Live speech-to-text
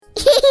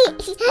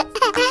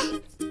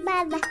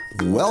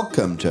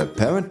Welcome to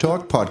Parent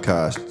Talk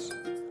Podcasts,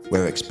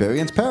 where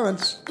experienced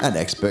parents and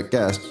expert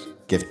guests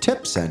give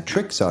tips and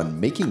tricks on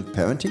making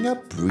parenting a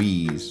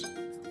breeze.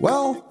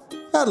 Well,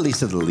 at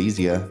least a little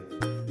easier.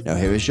 Now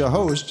here is your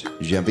host,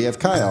 Genevieve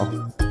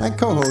Kyle, and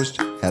co-host,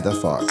 Heather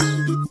Fox.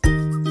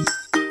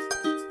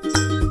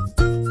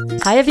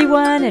 Hi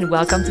everyone, and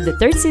welcome to the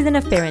third season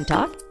of Parent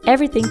Talk,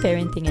 Everything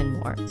Parenting and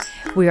More.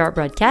 We are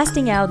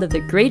broadcasting out of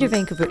the Greater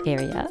Vancouver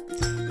area.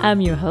 I'm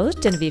your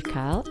host, Genevieve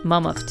Kyle,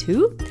 mom of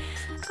two.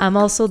 I'm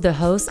also the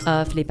host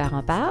of Les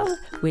Parents Parlent,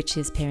 which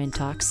is Parent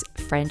Talk's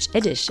French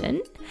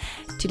edition.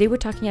 Today we're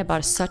talking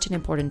about such an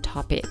important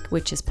topic,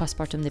 which is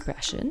postpartum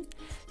depression.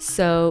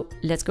 So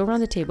let's go around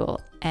the table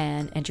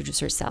and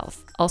introduce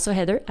yourself. Also,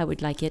 Heather, I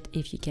would like it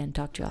if you can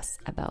talk to us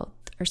about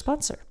our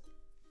sponsor.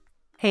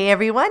 Hey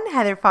everyone,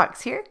 Heather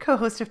Fox here,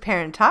 co-host of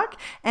Parent Talk,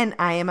 and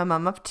I am a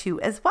mom of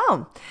two as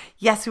well.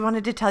 Yes, we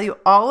wanted to tell you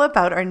all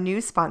about our new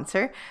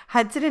sponsor.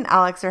 Hudson and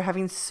Alex are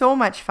having so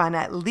much fun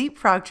at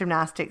Leapfrog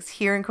Gymnastics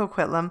here in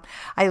Coquitlam.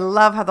 I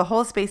love how the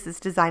whole space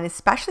is designed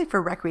especially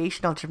for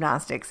recreational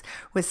gymnastics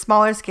with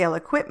smaller scale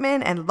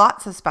equipment and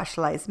lots of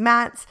specialized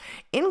mats.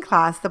 In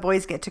class, the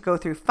boys get to go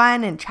through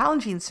fun and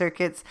challenging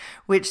circuits,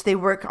 which they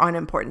work on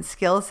important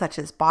skills such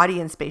as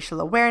body and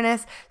spatial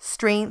awareness,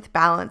 strength,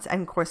 balance,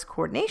 and course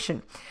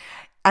coordination.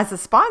 As a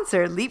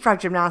sponsor,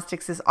 Leapfrog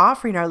Gymnastics is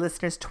offering our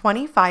listeners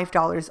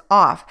 $25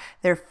 off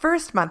their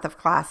first month of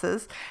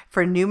classes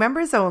for new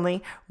members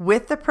only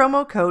with the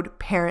promo code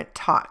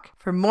ParentTalk.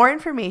 For more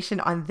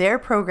information on their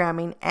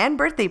programming and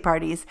birthday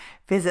parties,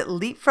 visit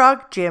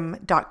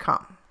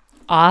leapfroggym.com.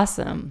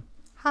 Awesome.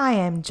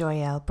 Hi, I'm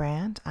Joyelle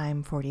Brandt.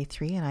 I'm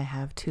 43 and I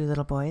have two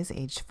little boys,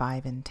 aged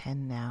 5 and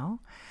 10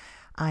 now.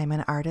 I'm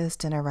an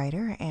artist and a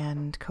writer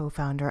and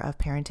co-founder of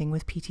Parenting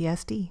with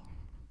PTSD.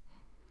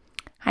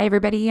 Hi,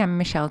 everybody. I'm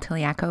Michelle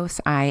Tyliakos.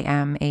 I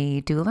am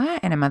a doula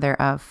and a mother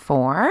of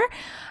 4.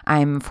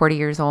 I'm 40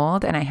 years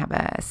old and I have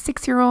a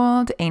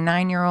 6-year-old, a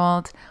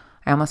 9-year-old.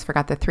 I almost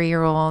forgot the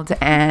 3-year-old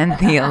and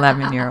the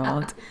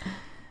 11-year-old.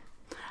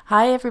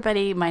 Hi,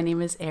 everybody. My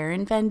name is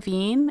Erin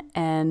VanVeen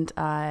and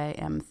I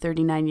am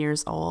 39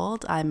 years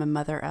old. I'm a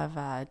mother of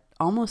a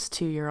almost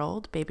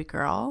 2-year-old baby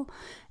girl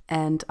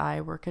and I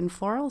work in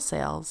floral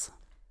sales.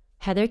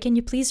 Heather, can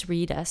you please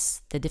read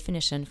us the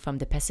definition from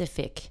the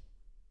Pacific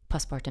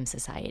Postpartum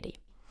Society?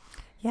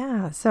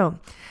 Yeah, so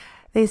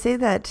they say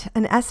that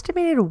an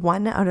estimated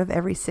 1 out of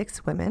every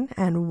 6 women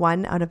and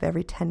 1 out of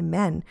every 10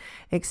 men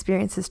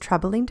experiences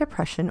troubling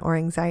depression or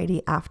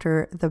anxiety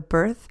after the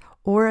birth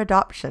or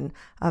adoption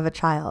of a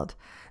child.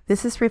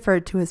 This is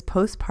referred to as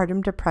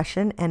postpartum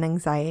depression and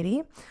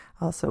anxiety,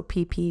 also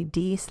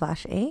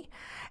PPD/A,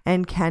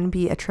 and can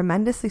be a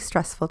tremendously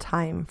stressful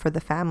time for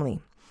the family.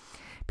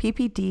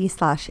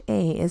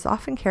 PPD/A is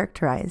often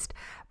characterized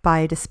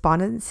by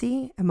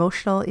despondency,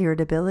 emotional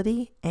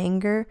irritability,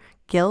 anger,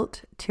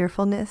 guilt,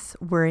 tearfulness,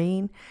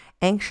 worrying,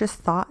 anxious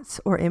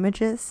thoughts or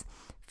images,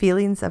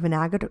 feelings of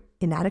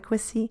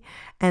inadequacy,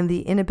 and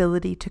the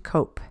inability to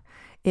cope.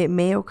 It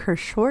may occur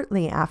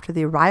shortly after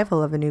the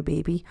arrival of a new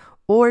baby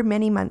or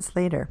many months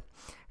later.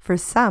 For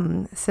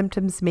some,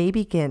 symptoms may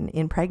begin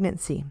in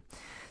pregnancy.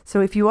 So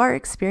if you are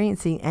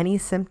experiencing any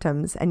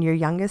symptoms and your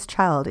youngest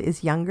child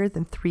is younger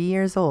than 3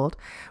 years old,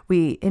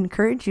 we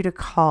encourage you to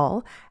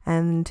call,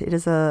 and it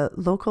is a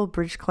local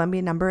British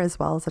Columbia number as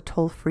well as a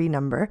toll-free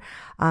number,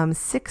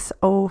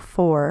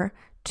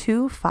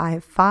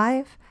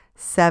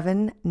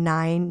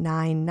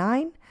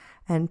 604-255-7999,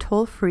 and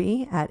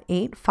toll-free at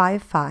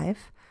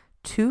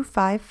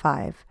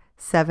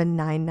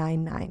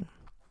 855-255-7999.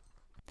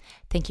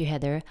 Thank you,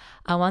 Heather.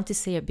 I want to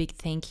say a big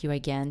thank you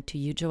again to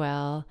you,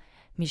 Joelle,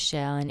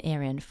 Michelle, and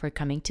Erin for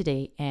coming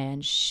today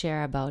and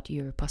share about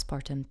your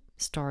postpartum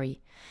story.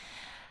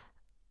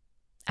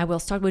 I will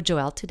start with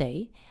Joelle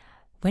today.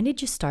 When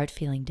did you start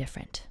feeling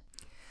different?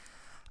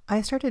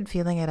 I started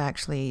feeling it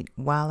actually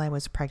while I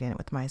was pregnant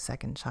with my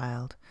second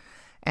child.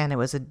 And it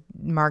was a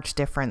marked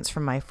difference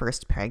from my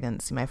first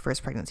pregnancy. My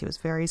first pregnancy was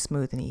very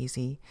smooth and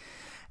easy.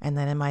 And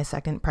then in my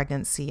second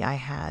pregnancy, I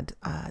had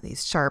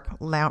these sharp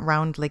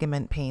round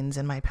ligament pains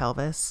in my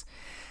pelvis.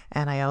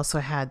 And I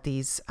also had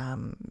these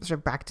sort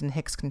of Braxton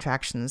Hicks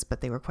contractions,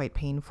 but they were quite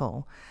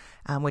painful,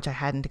 which I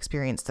hadn't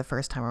experienced the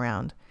first time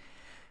around.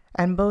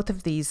 And both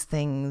of these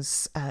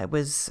things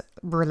was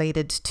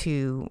related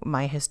to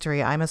my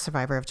history. I'm a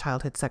survivor of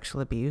childhood sexual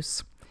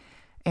abuse.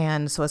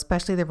 And so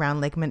especially the round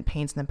ligament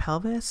pains in the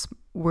pelvis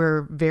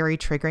were very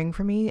triggering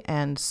for me.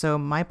 And so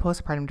my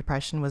postpartum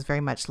depression was very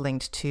much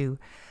linked to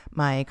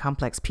my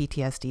complex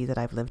PTSD that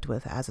I've lived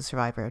with as a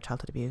survivor of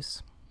childhood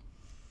abuse.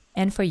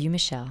 And for you,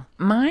 Michelle?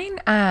 Mine,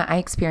 I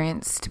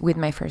experienced with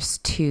my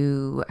first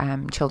 2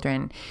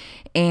 children.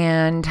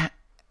 And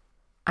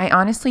I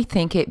honestly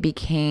think it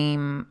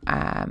became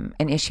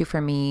an issue for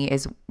me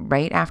is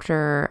right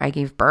after I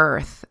gave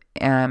birth.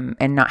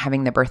 and not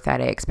having the birth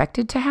that I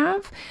expected to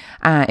have.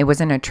 It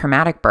wasn't a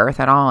traumatic birth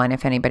at all. And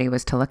if anybody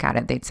was to look at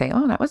it, they'd say,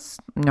 oh, that was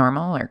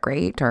normal or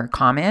great or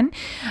common.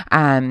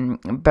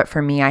 But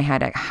for me, I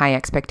had high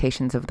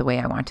expectations of the way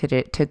I wanted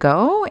it to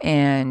go,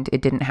 and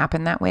it didn't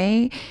happen that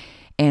way.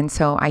 And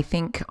so I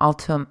think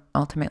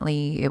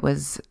ultimately it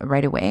was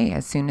right away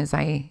as soon as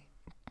I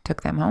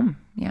took them home.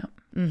 Yeah.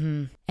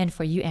 Mm-hmm. And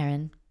for you,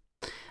 Erin?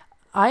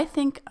 I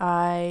think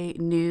I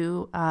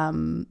knew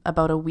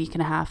about a week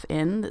and a half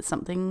in that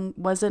something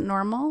wasn't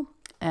normal.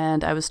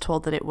 And I was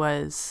told that it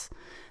was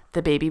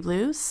the baby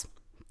blues,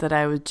 that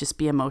I would just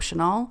be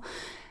emotional.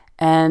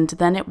 And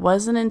then it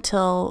wasn't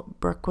until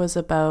Brooke was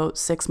about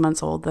 6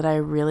 months old that I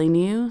really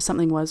knew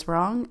something was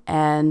wrong.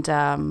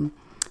 And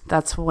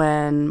that's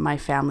when my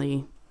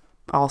family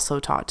also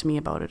talked to me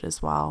about it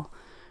as well.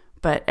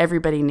 But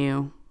everybody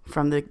knew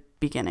from the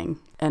beginning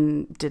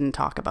and didn't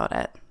talk about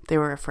it. They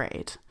were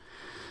afraid.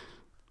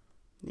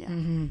 Yeah.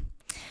 Mm-hmm.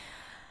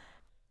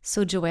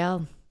 So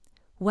Joyelle,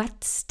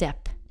 what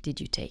step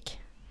did you take?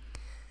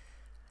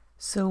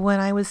 So when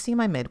I was seeing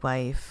my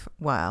midwife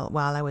while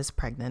I was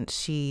pregnant,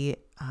 she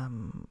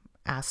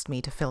asked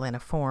me to fill in a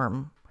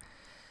form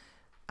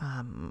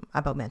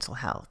about mental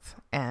health.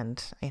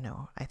 And,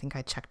 I think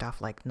I checked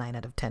off like 9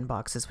 out of 10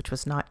 boxes, which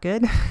was not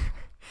good.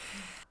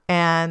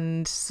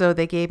 And so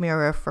they gave me a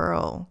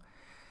referral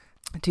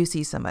to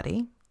see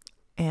somebody.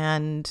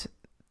 And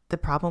the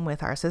problem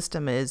with our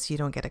system is you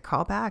don't get a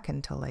call back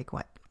until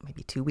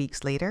maybe 2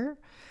 weeks later.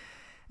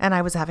 And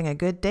I was having a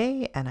good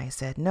day and I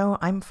said, no,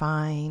 I'm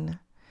fine.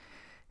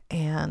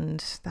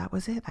 And that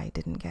was it. I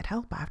didn't get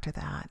help after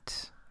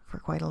that for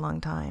quite a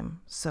long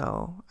time.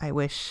 So I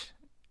wish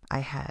I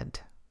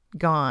had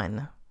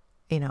gone,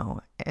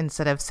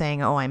 instead of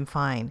saying, oh, I'm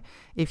fine.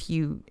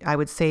 I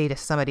would say to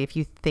somebody, if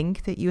you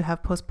think that you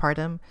have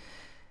postpartum,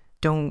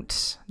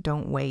 don't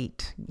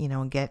wait,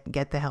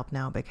 get the help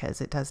now,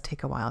 because it does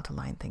take a while to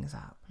line things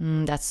up.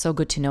 That's so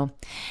good to know.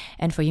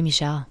 And for you,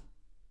 Michelle?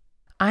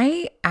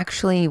 I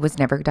actually was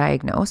never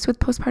diagnosed with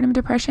postpartum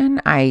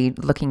depression.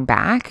 Looking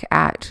back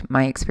at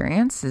my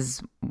experience,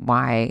 is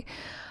why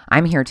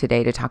I'm here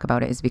today to talk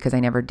about it, is because I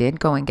never did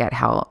go and get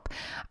help.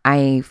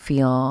 I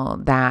feel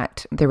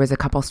that there was a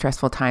couple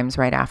stressful times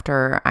right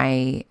after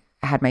I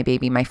had my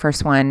baby. My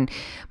first one,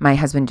 my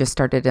husband just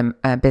started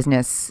a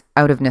business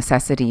out of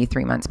necessity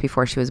 3 months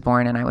before she was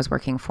born. And I was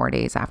working 4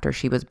 days after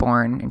she was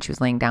born, and she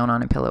was laying down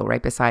on a pillow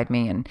right beside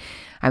me, and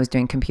I was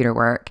doing computer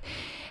work.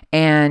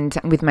 And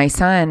with my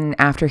son,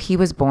 after he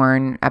was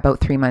born,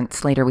 about 3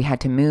 months later, we had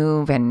to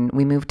move, and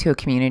we moved to a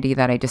community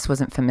that I just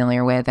wasn't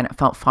familiar with, and it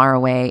felt far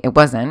away. It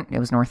was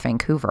North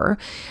Vancouver,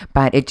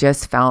 but it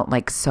just felt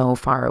like so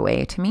far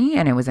away to me.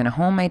 And it was in a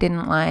home I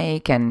didn't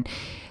like, and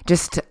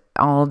just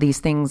all these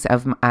things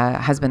of a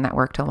husband that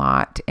worked a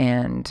lot.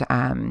 And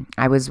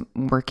I was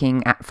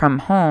working from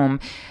home.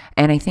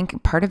 And I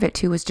think part of it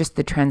too was just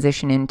the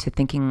transition into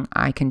thinking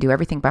I can do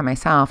everything by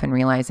myself, and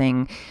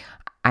realizing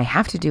I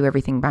have to do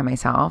everything by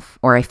myself,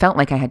 or I felt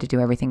like I had to do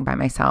everything by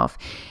myself.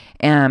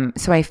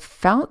 So I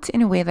felt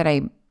in a way that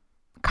I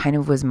kind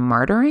of was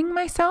martyring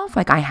myself,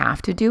 like I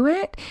have to do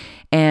it.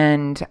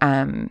 And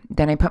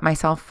then I put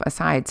myself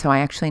aside. So I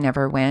actually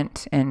never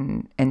went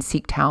and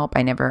seeked help.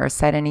 I never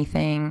said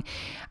anything.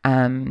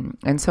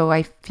 And so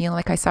I feel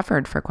like I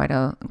suffered for quite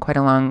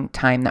a long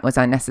time that was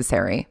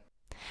unnecessary.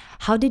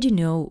 How did you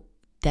know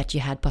that you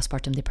had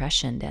postpartum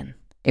depression then?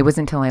 It was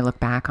until I look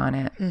back on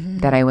it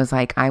that I was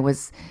like, I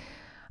was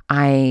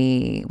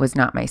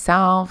not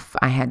myself.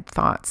 I had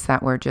thoughts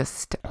that were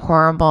just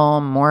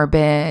horrible,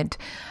 morbid.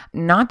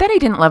 Not that I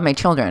didn't love my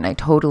children. I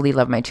totally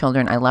loved my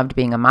children. I loved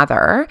being a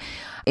mother.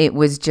 It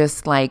was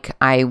just like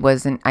I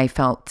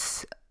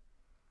felt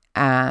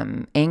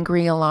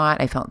angry a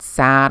lot. I felt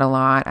sad a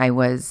lot.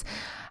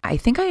 I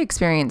think I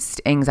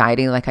experienced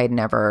anxiety like I'd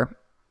never,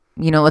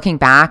 looking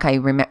back, I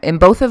remember in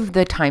both of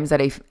the times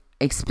that I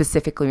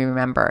specifically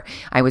remember,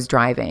 I was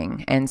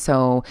driving. And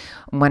so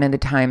one of the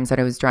times that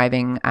I was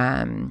driving,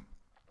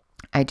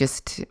 I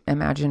just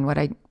imagined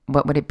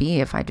what would it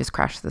be if I just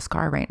crashed this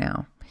car right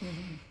now?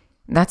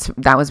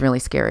 That was really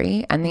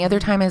scary. And the other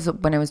time is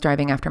when I was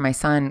driving after my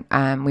son,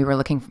 we were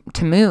looking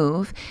to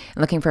move,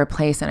 looking for a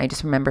place. And I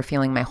just remember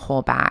feeling my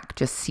whole back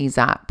just seize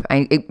up.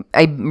 I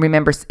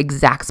remember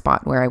exact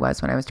spot where I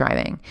was when I was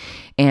driving,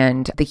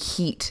 and the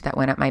heat that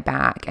went up my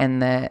back,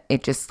 and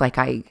it just like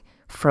I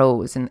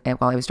froze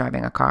while I was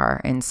driving a car.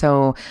 And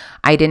so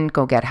I didn't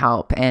go get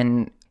help,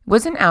 and it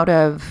wasn't out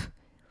of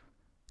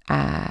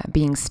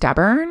being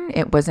stubborn.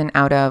 It wasn't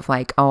out of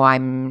like, oh,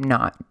 I'm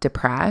not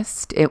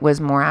depressed. It was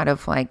more out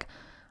of like,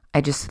 I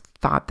just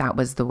thought that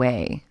was the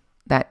way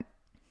that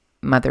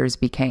mothers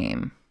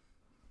became.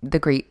 The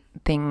great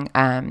thing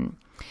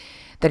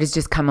that has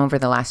just come over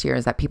the last year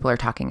is that people are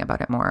talking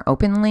about it more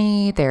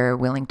openly. They're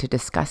willing to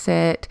discuss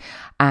it.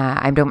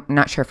 I'm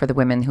not sure for the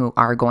women who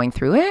are going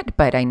through it,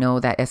 but I know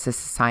that as a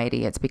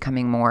society, it's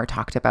becoming more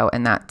talked about,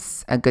 and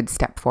that's a good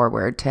step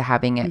forward to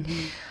having it,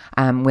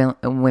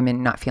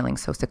 women not feeling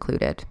so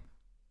secluded.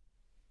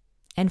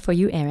 And for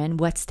you, Erin,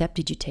 what step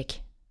did you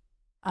take?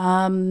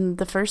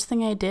 The first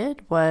thing I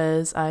did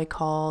was I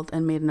called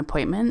and made an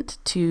appointment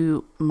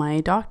to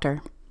my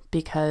doctor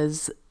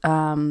because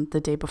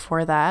the day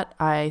before that,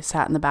 I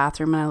sat in the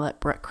bathroom and I let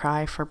Brooke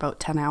cry for about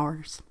 10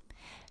 hours.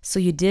 So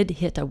you did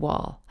hit a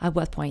wall. At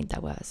what point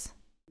that was?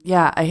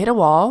 Yeah, I hit a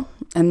wall,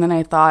 and then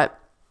I thought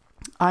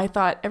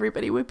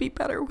everybody would be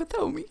better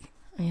without me.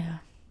 Yeah.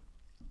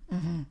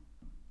 Mm-hmm.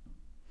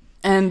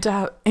 And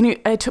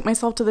anyway, I took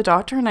myself to the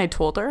doctor and I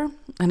told her,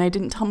 and I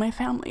didn't tell my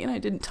family and I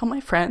didn't tell my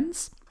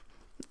friends.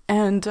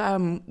 And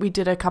we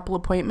did a couple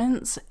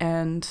appointments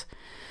and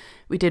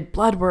we did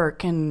blood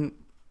work, and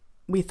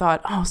we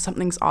thought, oh,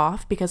 something's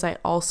off, because I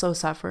also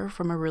suffer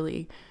from a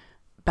really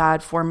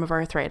bad form of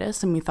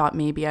arthritis. And we thought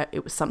maybe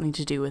it was something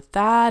to do with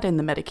that and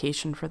the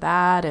medication for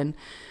that. And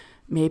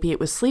maybe it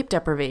was sleep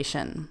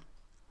deprivation.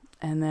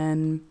 And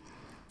then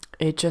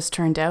it just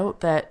turned out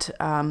that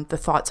the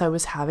thoughts I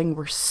was having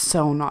were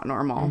so not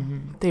normal.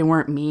 Mm-hmm. They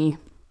weren't me.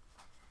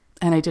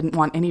 And I didn't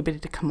want anybody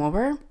to come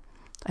over.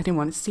 I didn't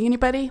want to see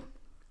anybody.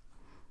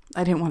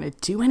 I didn't want to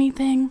do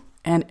anything.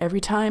 And every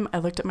time I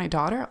looked at my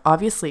daughter,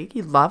 obviously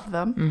you love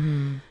them.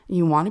 Mm-hmm.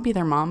 You want to be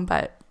their mom,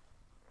 but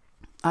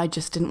I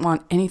just didn't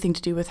want anything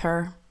to do with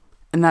her.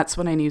 And that's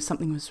when I knew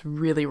something was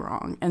really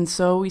wrong. And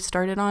so we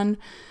started on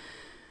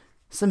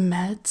some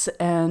meds,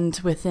 and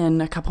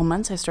within a couple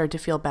months I started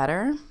to feel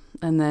better.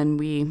 And then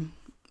we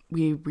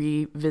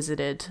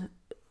revisited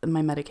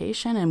my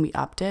medication and we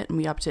upped it, and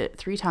we upped it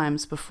 3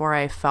 times before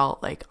I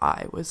felt like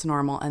I was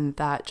normal. And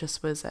that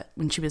just was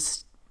when she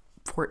was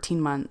 14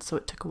 months. So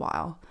it took a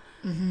while.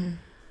 Mm-hmm.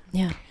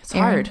 Yeah. It's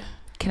hard. Erin,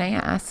 can I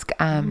ask,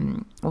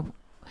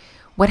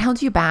 what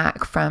held you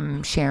back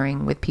from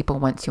sharing with people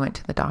once you went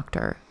to the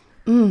doctor?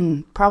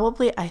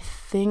 Probably, I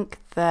think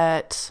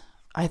that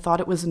I thought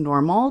it was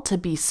normal to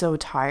be so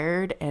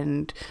tired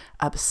and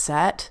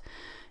upset.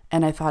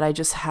 And I thought I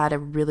just had a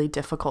really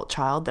difficult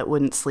child that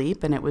wouldn't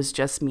sleep, and it was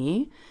just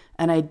me.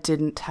 And I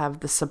didn't have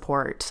the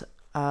support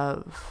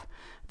of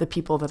the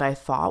people that I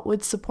thought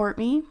would support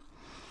me.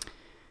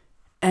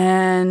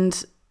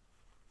 And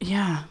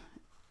yeah,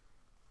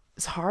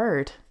 it's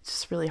hard. It's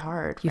just really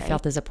hard. You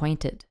felt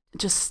disappointed.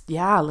 Just,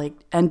 yeah,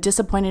 and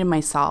disappointed in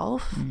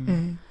myself.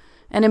 Mm-hmm.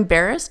 And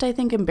embarrassed. I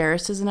think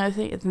embarrassed is another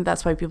thing. I think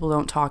that's why people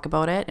don't talk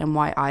about it, and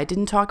why I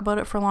didn't talk about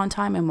it for a long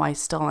time, and why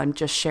still I'm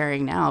just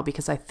sharing now,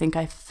 because I think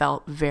I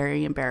felt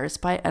very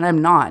embarrassed by it, and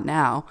I'm not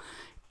now.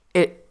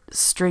 It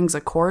strings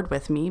a chord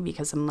with me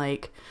because I'm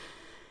like,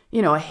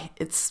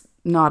 it's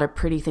not a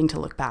pretty thing to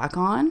look back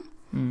on,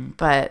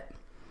 but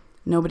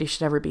nobody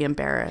should ever be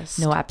embarrassed.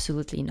 No,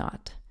 absolutely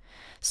not.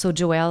 So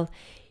Joyelle,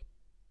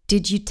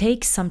 did you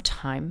take some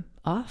time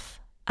off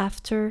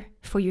after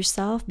for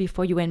yourself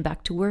before you went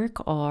back to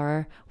work,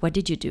 or what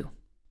did you do?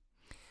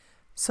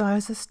 So I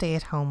was a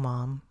stay-at-home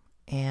mom,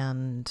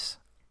 and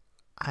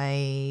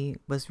I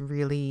was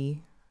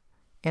really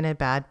in a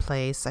bad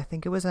place. I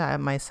think it was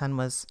my son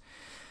was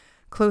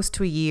close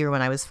to a year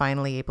when I was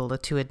finally able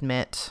to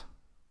admit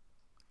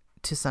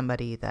to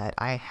somebody that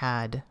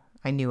I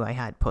knew I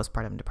had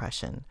postpartum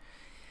depression.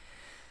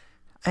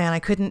 And I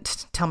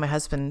couldn't tell my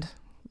husband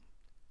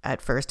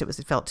at first.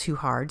 It felt too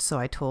hard, so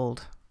I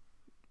told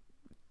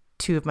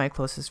 2 of my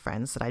closest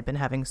friends that I'd been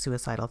having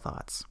suicidal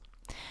thoughts.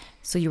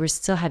 So you were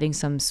still having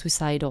some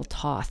suicidal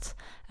thoughts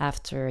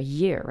after a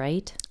year,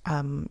 right?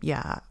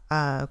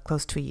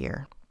 Close to a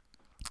year.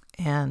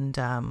 And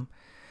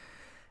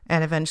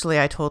eventually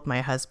I told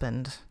my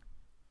husband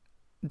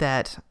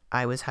that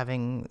I was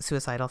having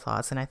suicidal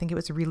thoughts, and I think it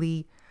was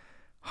really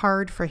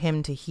hard for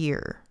him to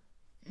hear.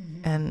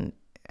 Mm-hmm.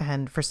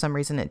 And for some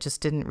reason it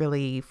just didn't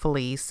really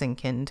fully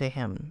sink into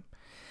him.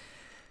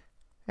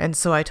 And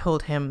so I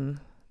told him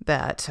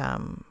that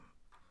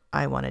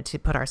I wanted to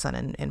put our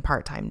son in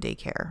part-time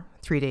daycare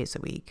 3 days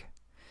a week.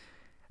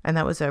 And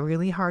that was a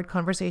really hard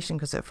conversation,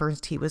 because at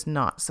first he was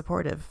not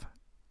supportive.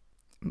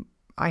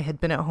 I had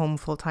been at home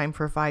full-time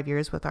for 5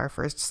 years with our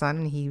first son,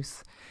 and he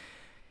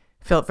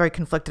felt very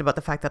conflicted about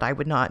the fact that I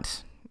would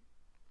not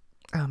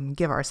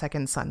give our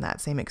second son that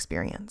same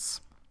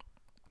experience.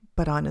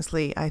 But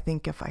honestly, I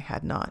think if I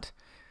had not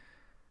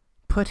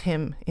put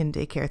him in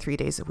daycare 3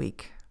 days a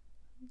week,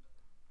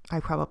 I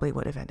probably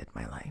would have ended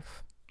my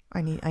life.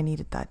 I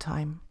needed that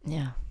time.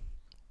 Yeah.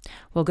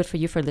 Well, good for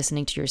you for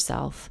listening to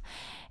yourself.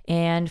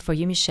 And for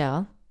you,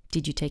 Michelle,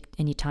 did you take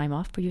any time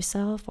off for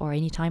yourself, or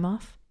any time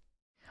off?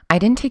 I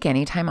didn't take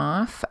any time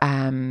off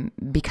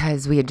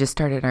because we had just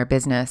started our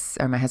business,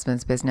 or my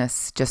husband's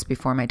business, just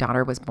before my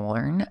daughter was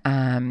born.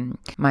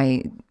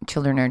 My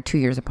children are 2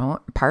 years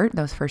apart,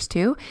 those first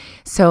 2.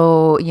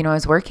 So, I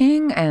was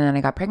working, and then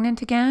I got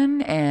pregnant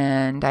again,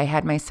 and I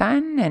had my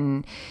son,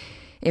 and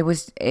it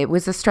was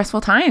a stressful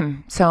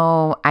time.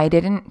 So I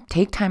didn't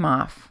take time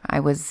off.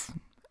 I was,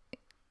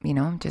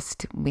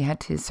 we had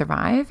to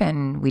survive,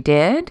 and we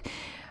did.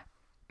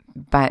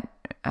 But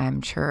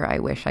I'm sure I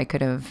wish I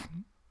could have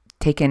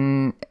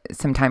taken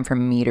some time for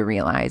me to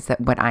realize that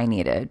what I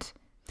needed.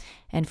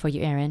 And for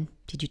you, Erin,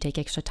 did you take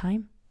extra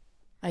time?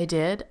 I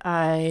did.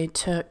 I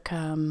took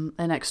an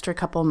extra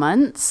couple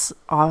months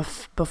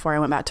off before I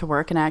went back to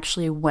work, and I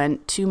actually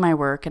went to my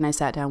work and I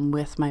sat down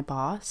with my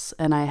boss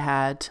and I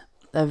had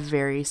a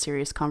very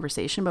serious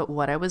conversation about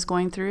what I was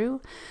going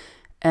through.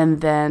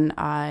 And then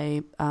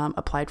I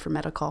applied for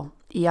medical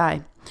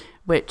EI,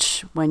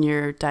 which when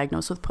you're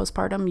diagnosed with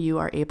postpartum, you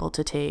are able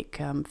to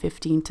take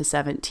 15 to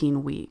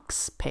 17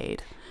 weeks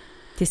paid.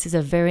 This is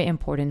a very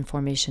important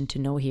information to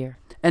know here.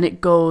 And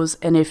it goes,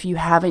 and if you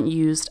haven't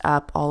used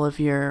up all of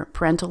your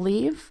parental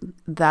leave,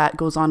 that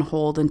goes on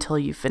hold until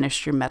you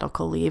finish your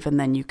medical leave, and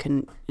then you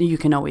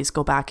can always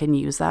go back and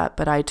use that.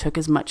 But I took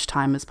as much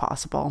time as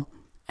possible,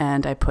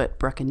 and I put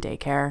Brooke in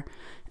daycare,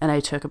 and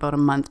I took about a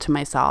month to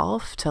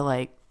myself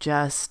to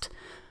just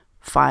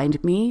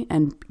find me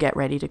and get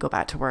ready to go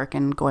back to work.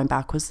 And going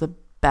back was the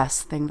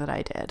best thing that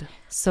I did.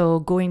 So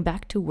going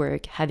back to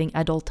work, having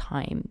adult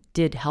time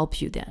did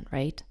help you then,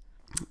 right?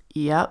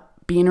 Yep.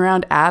 Being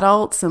around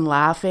adults and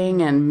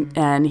laughing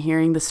and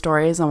hearing the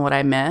stories on what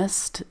I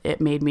missed, it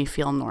made me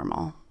feel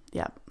normal.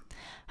 Yep.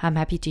 I'm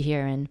happy to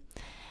hear.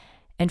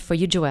 And for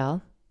you,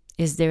 Joyelle,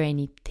 is there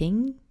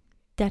anything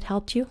that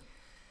helped you?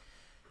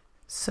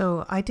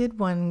 So I did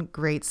one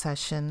great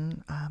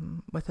session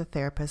with a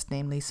therapist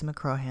named Lisa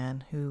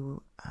McCrohan,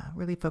 who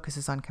really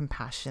focuses on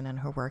compassion and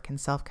her work in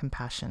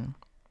self-compassion.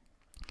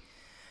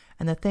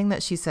 And the thing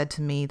that she said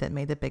to me that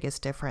made the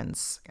biggest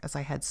difference, as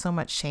I had so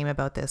much shame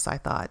about this, I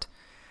thought,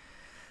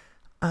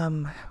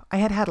 I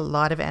had a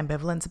lot of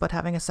ambivalence about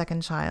having a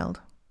second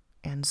child.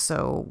 And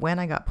so when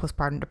I got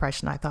postpartum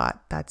depression, I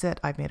thought, that's it.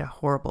 I've made a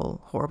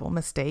horrible, horrible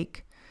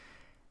mistake.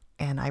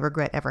 And I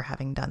regret ever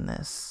having done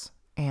this.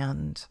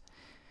 And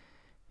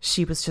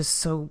she was just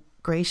so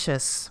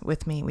gracious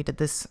with me. We did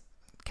this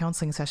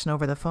counseling session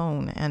over the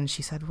phone. And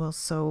she said, well,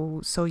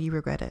 so you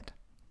regret it.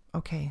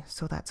 Okay,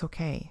 so that's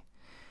okay.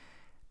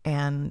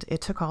 And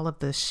it took all of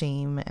the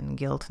shame and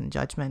guilt and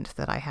judgment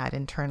that I had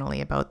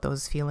internally about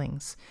those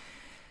feelings.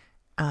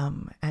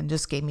 And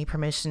just gave me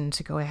permission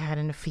to go ahead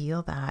and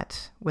feel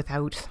that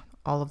without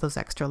all of those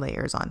extra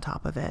layers on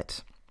top of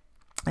it,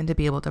 and to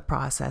be able to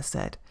process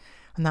it.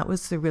 And that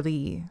was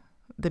the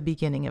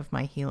beginning of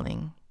my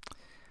healing.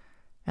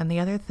 And the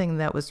other thing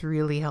that was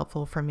really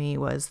helpful for me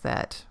was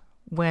that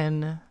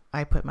when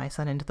I put my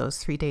son into those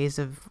 3 days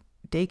of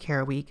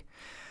daycare a week,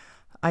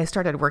 I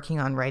started working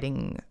on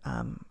writing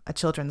a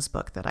children's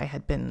book that I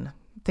had been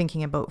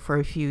thinking about for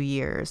a few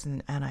years.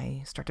 And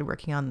I started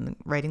working on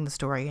writing the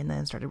story, and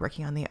then started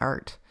working on the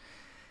art.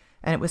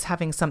 And it was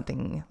having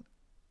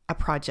a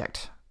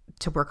project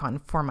to work on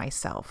for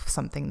myself,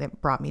 something that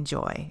brought me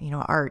joy.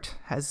 Art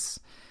has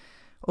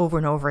over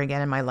and over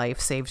again in my life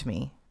saved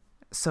me.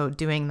 So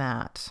doing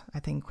that, I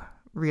think,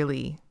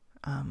 really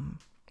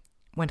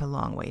went a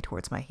long way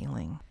towards my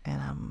healing.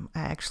 And I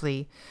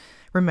actually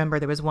remember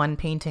there was one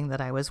painting that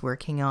I was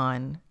working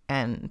on,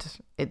 and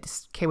it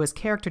was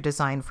character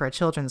designed for a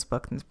children's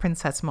book,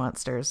 Princess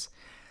Monsters.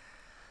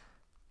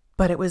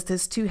 But it was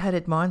this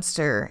two-headed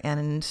monster,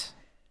 and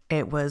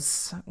it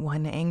was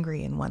one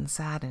angry and one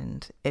sad,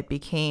 and it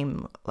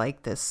became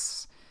like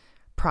this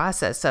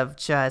process of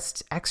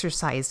just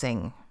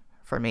exercising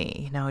for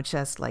me,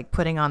 just like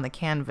putting on the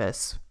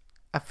canvas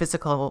a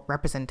physical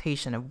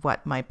representation of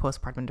what my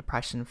postpartum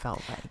depression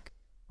felt like.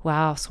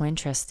 Wow, so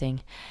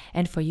interesting.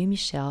 And for you,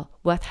 Michelle,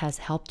 what has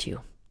helped you?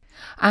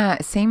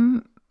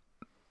 Same.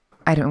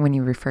 When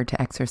you referred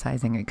to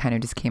exercising, it kind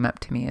of just came up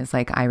to me as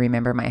I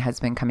remember my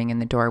husband coming in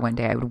the door one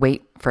day. I would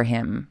wait for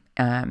him,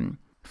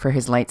 for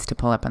his lights to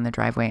pull up on the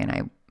driveway.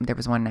 And there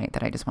was one night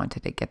that I just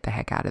wanted to get the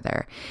heck out of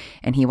there.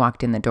 And he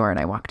walked in the door and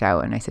I walked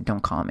out and I said,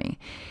 don't call me.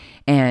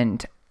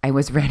 And I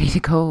was ready to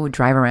go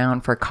drive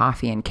around for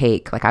coffee and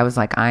cake. I was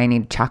like, I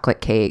need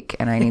chocolate cake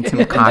and I need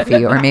some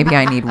coffee, or maybe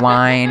I need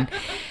wine.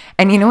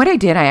 And you know what I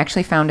did? I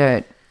actually found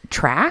a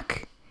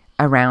track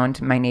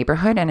around my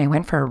neighborhood and I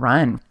went for a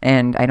run.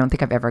 And I don't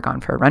think I've ever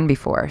gone for a run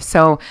before.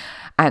 So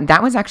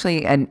that was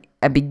actually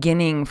a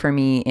beginning for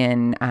me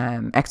in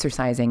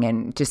exercising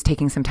and just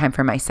taking some time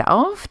for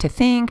myself to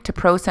think, to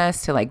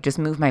process, to just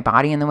move my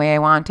body in the way I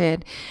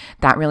wanted.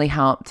 That really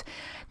helped.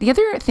 The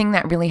other thing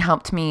that really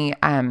helped me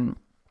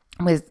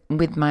was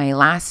with my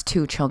last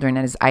two children,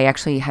 as I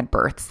actually had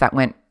births that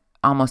went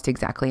almost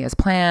exactly as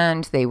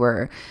planned. They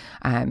were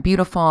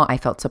beautiful. I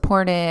felt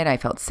supported. I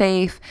felt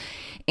safe.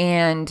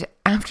 And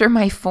after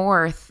my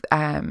fourth,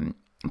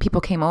 people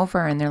came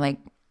over and they're like,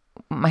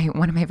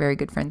 one of my very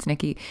good friends,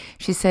 Nikki,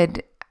 she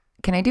said,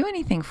 can I do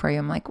anything for you?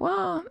 I'm like,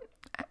 well,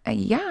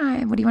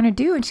 yeah, what do you want to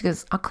do? And she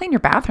goes, I'll clean your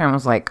bathroom. I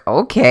was like,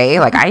 okay.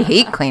 I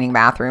hate cleaning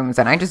bathrooms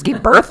and I just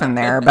gave birth in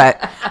there,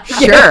 but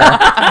sure.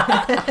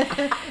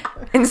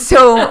 And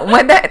so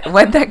what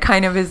that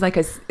kind of is a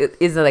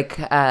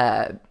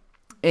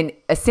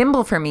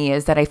symbol for me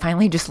is that I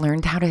finally just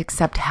learned how to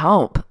accept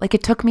help.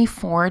 It took me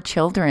 4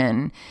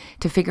 children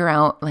to figure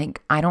out,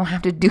 I don't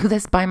have to do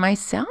this by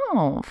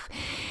myself.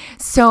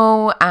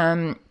 So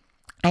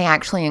I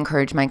actually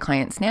encourage my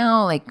clients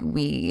now, like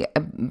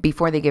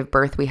before they give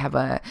birth, we have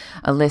a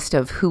list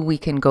of who we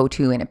can go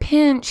to in a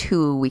pinch,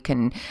 who we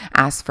can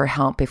ask for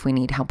help if we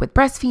need help with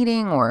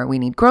breastfeeding or we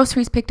need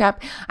groceries picked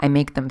up. I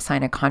make them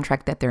sign a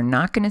contract that they're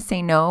not going to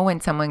say no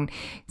when someone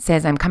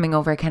says, I'm coming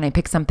over, can I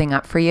pick something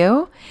up for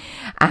you?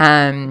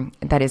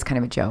 That is kind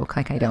of a joke.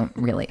 Like I don't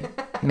really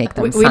make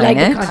them sign like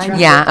it. the contract.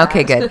 Yeah,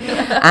 okay, good.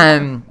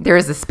 There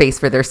is a space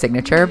for their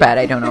signature, but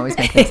I don't always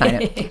make them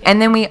sign it. And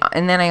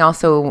then I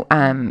also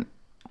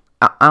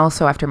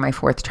after my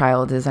fourth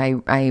child is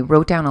I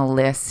wrote down a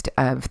list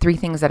of 3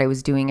 things that I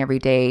was doing every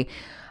day,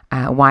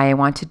 why I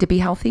wanted to be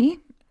healthy.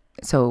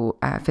 So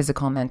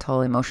physical,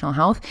 mental, emotional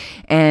health,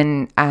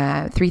 and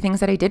 3 things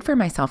that I did for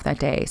myself that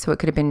day. So it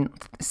could have been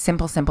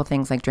simple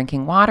things like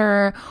drinking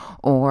water,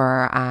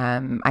 or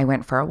I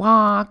went for a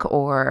walk,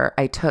 or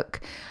I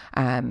took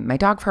my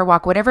dog for a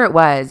walk, whatever it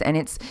was. And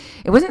it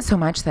wasn't so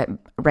much that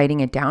writing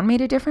it down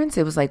made a difference.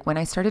 It was like when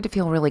I started to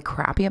feel really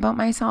crappy about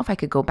myself, I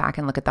could go back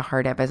and look at the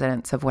hard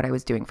evidence of what I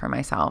was doing for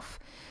myself.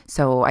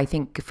 So I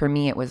think for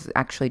me, it was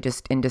actually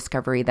just in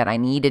discovery that I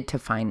needed to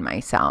find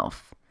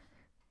myself.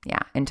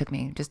 Yeah, and it took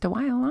me just a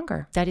while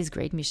longer. That is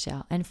great,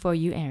 Michelle. And for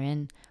you,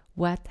 Erin,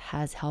 what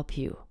has helped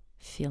you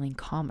feeling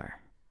calmer?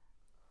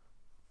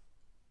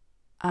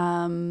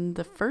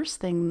 The first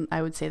thing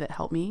I would say that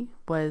helped me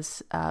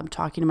was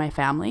talking to my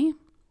family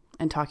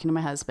and talking to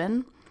my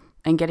husband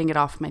and getting it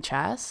off my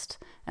chest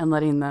and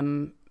letting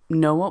them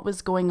know what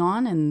was going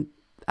on and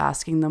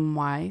asking them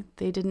why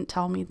they didn't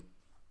tell me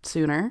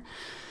sooner.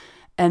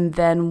 And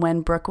then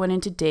when Brooke went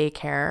into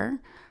daycare,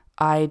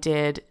 I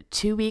did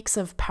 2 weeks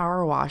of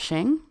power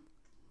washing,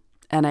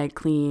 and I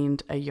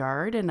cleaned a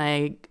yard, and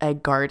I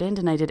gardened,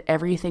 and I did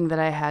everything that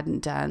I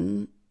hadn't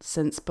done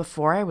since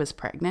before I was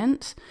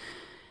pregnant.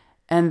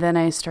 And then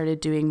I started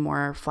doing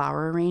more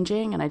flower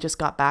arranging, and I just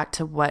got back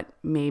to what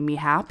made me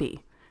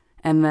happy,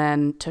 and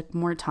then took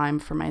more time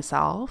for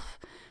myself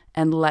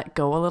and let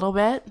go a little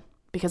bit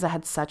because I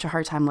had such a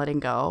hard time letting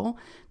go.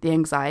 The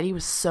anxiety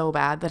was so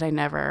bad that I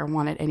never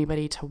wanted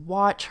anybody to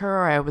watch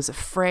her, or I was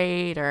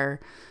afraid,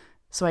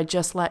 so I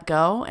just let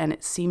go, and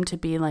it seemed to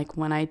be like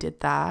when I did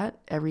that,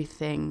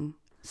 everything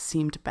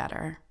seemed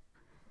better.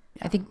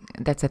 I think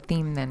that's a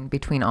theme then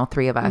between all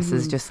 3 of us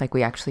is just like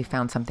we actually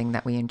found something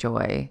that we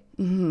enjoy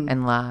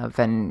and love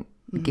and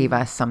gave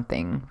us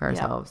something for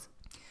ourselves.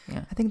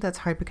 Yeah. I think that's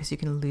hard because you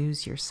can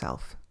lose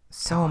yourself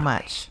so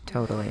much.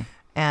 Totally.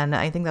 And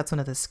I think that's one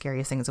of the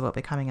scariest things about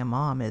becoming a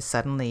mom is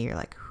suddenly you're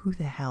like, who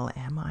the hell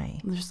am I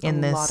There's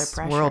in a lot of this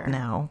pressure. world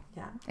now?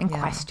 Yeah. And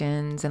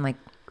questions and like,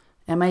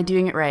 am I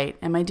doing it right?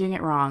 Am I doing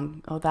it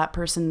wrong? Oh, that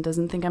person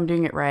doesn't think I'm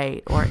doing it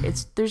right. Or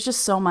there's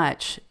just so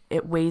much.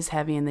 It weighs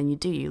heavy, and then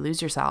you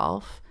lose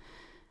yourself,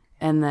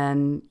 and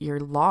then you're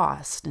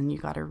lost, and you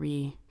got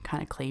to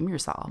kind of claim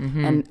yourself.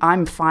 And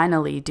I'm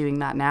finally doing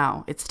that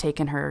now. It's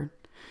taken her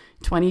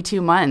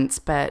 22 months,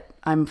 but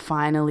I'm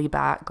finally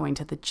back going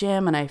to the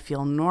gym, and I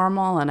feel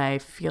normal, and I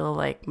feel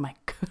like my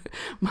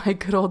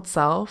good old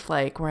self,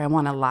 like where I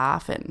want to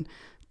laugh and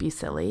be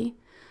silly.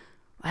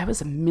 I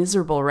was a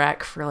miserable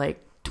wreck for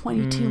like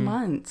 22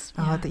 months.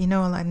 Oh, I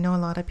know a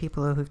lot of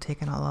people who've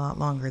taken a lot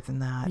longer than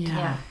that.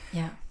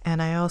 Yeah. And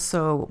I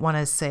also want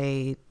to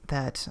say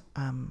that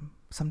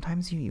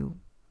sometimes you,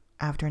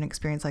 after an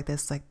experience like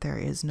this, like there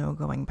is no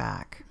going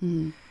back.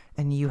 And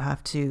you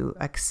have to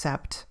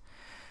accept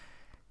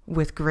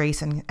with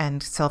grace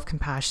and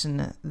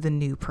self-compassion the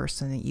new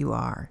person that you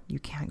are. You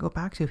can't go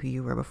back to who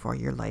you were before.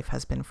 Your life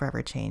has been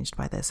forever changed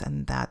by this,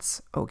 and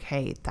that's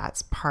okay.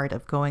 That's part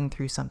of going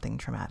through something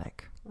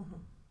traumatic.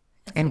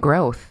 and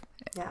growth.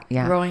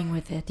 Yeah. Growing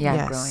with it. Yeah,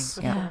 Yes.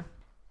 growing. Yeah.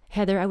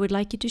 Heather, I would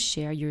like you to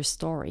share your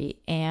story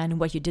and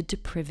what you did to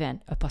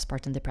prevent a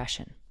postpartum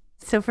depression.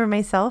 So for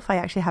myself, I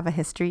actually have a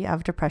history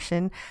of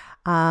depression.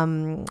 I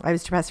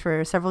was depressed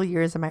for several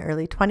years in my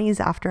early 20s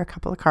after a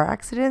couple of car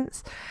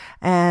accidents.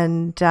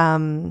 And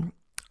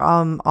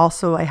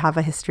also I have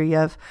a history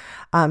of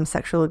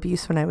sexual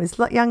abuse when I was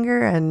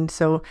younger. And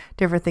so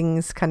different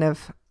things kind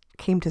of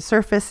came to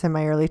surface in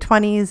my early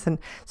 20s. And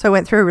so I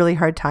went through a really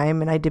hard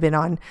time, and I'd been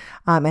on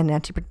an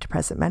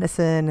antidepressant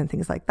medicine and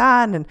things like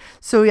that. And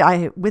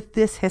so with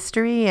this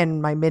history,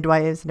 and my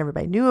midwives and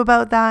everybody knew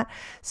about that.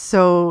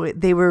 So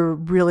they were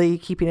really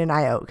keeping an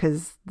eye out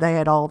because they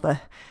had all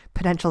the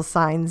potential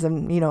signs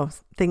and,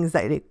 things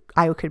that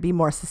I could be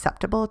more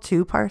susceptible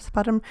to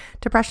postpartum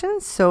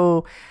depression.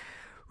 So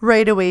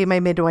right away,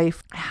 my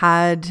midwife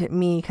had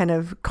me kind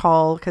of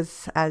call,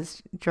 because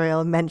as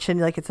Joyelle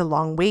mentioned, it's a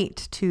long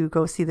wait to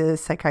go see the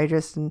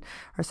psychiatrist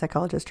or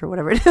psychologist or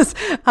whatever it is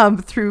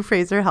through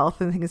Fraser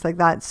Health and things like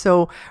that.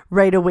 So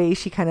right away,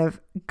 she kind of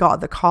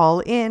got the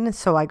call in.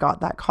 So I got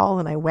that call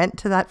and I went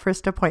to that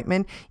first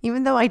appointment,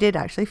 even though I did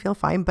actually feel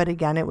fine. But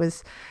again,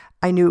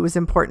 I knew it was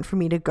important for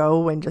me to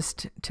go and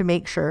just to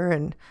make sure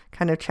and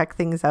kind of check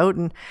things out.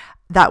 And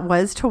that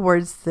was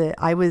towards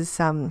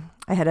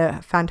I had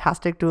a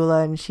fantastic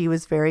doula, and she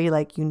was very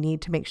you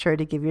need to make sure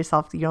to give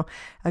yourself,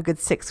 a good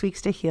 6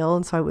 weeks to heal.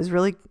 And so I was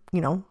really,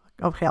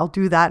 okay, I'll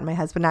do that. And my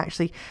husband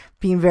actually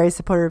being very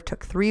supportive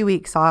took 3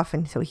 weeks off.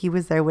 And so he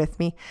was there with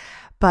me.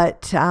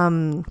 But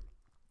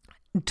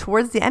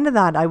towards the end of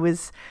that, I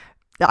was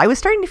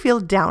starting to feel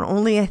down,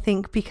 only I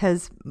think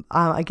because,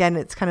 again,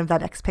 it's kind of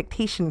that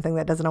expectation thing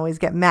that doesn't always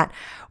get met,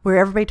 where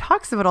everybody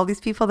talks about all these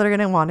people that are going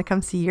to want to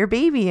come see your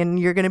baby and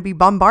you're going to be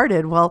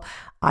bombarded. Well,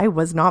 I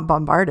was not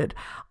bombarded.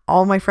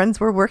 All my friends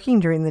were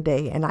working during the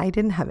day and I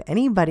didn't have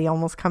anybody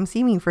almost come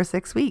see me for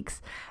 6 weeks.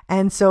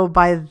 And so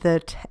by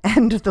the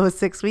end of those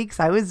 6 weeks,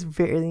 I was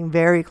very,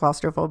 very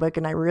claustrophobic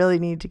and I really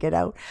needed to get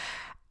out.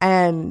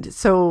 And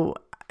so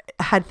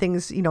had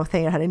things,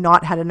 had I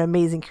not had an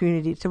amazing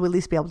community to at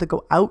least be able to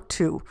go out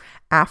to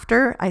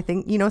after, I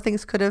think,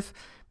 things could have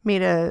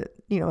made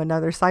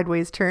another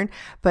sideways turn.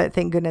 But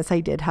thank goodness I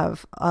did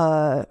have,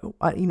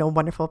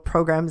 wonderful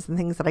programs and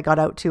things that I got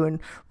out to, and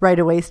right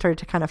away started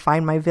to kind of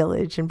find my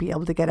village and be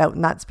able to get out.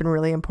 And that's been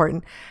really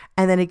important.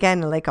 And then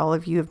again, like all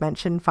of you have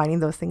mentioned, finding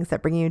those things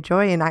that bring you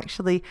joy. And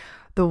actually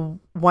the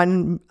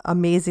one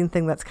amazing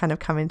thing that's kind of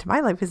come into my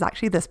life is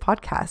actually this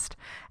podcast.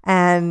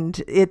 And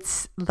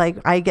it's like,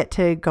 I get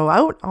to go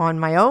out on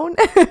my own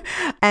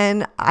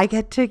and I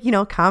get to,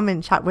 come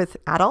and chat with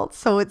adults.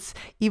 So it's,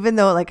 even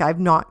though like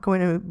I'm not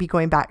going to be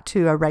going back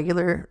to a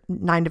regular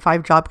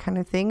 9-to-5 job kind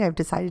of thing, I've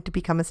decided to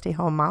become a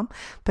stay-home mom,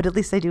 but at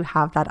least I do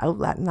have that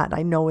outlet, and that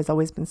I know has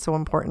always been so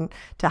important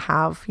to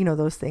have,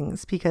 those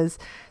things, because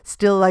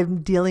still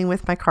I'm dealing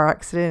with my car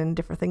accident and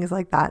different things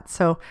like that.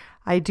 So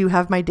I do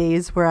have my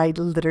days where I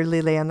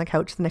literally lay on the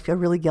couch and I feel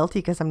really guilty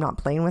because I'm not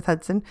playing with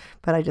Hudson,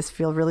 but I just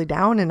feel really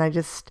down, and I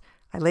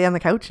lay on the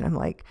couch and I'm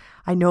like,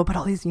 I know about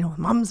all these,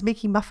 moms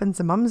making muffins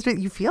and moms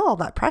you feel all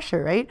that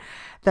pressure, right?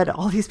 That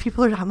all these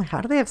people I'm like,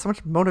 how do they have so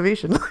much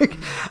motivation? Like,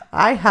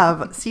 I have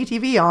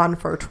CTV on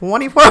for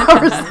 24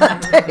 hours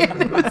that day.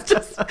 And it was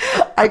just,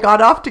 I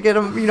got off to get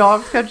them,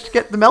 off the couch to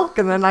get the milk,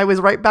 and then I was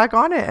right back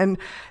on it. And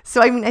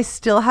so, I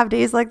still have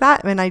days like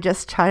that. And I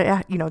just try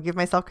to, give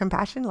myself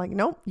compassion. Like,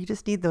 nope, you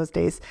just need those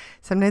days.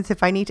 Sometimes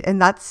if I need to, and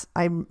that's,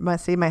 I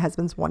must say, my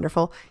husband's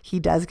wonderful.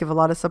 He does give a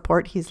lot of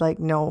support. He's like,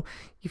 no,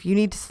 if you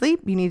need to sleep,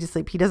 you need to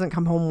sleep. He doesn't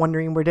come home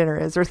wondering where dinner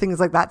is or things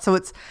like that. So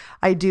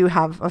I do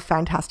have a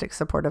fantastic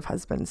supportive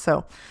husband.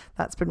 So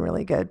that's been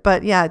really good.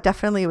 But yeah,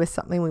 definitely it was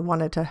something we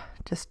wanted to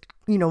just,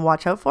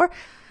 watch out for.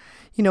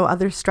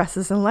 Other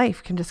stresses in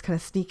life can just kind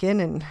of sneak in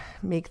and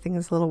make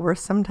things a little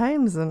worse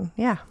sometimes. And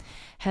yeah.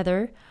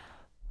 Heather,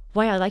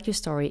 why I like your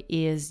story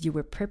is you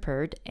were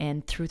prepared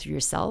and true to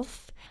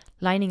yourself.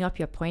 Lining up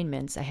your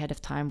appointments ahead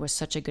of time was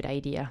such a good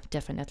idea,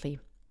 definitely.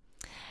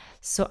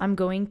 So I'm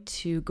going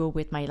to go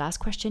with my last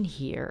question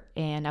here,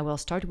 and I will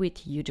start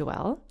with you,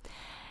 Joyelle.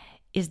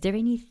 Is there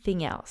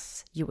anything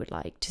else you would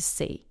like to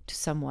say to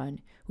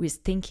someone who is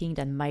thinking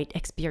that might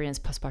experience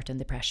postpartum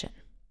depression?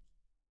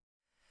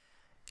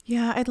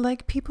 Yeah, I'd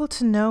like people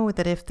to know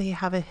that if they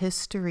have a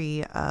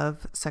history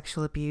of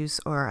sexual abuse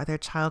or other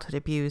childhood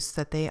abuse,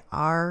 that they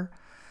are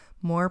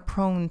more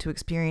prone to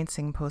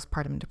experiencing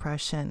postpartum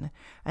depression,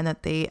 and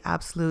that they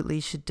absolutely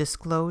should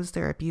disclose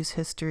their abuse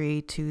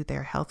history to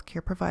their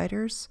healthcare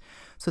providers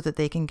so that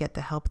they can get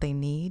the help they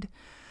need.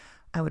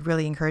 I would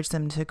really encourage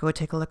them to go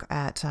take a look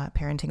at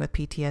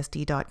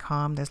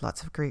parentingwithptsd.com. There's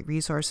lots of great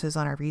resources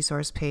on our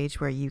resource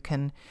page where you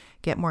can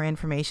get more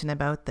information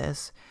about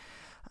this.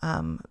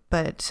 And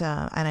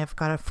I've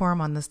got a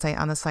form on the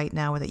site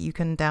now that you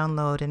can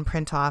download and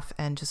print off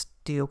and just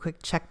do quick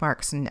check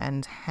marks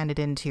and hand it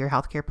in to your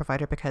healthcare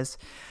provider, because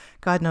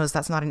God knows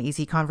that's not an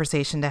easy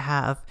conversation to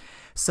have.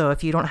 So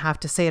if you don't have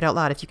to say it out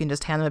loud, if you can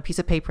just hand them a piece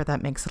of paper,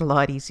 that makes it a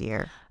lot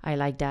easier. I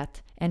like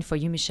that. And for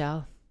you,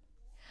 Michelle?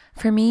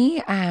 For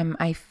me,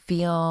 I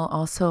feel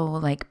also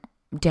like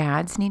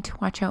dads need to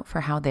watch out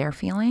for how they're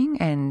feeling,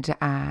 and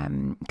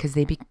because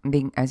they,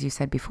 as you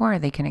said before,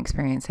 they can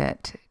experience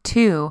it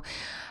too.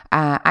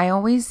 I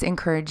always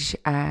encourage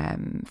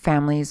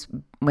families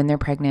when they're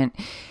pregnant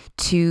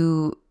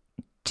to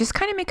just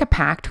kind of make a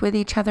pact with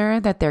each other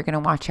that they're going to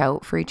watch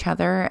out for each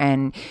other.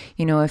 And,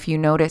 if you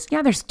notice,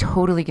 there's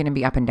totally going to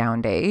be up and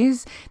down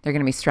days. They're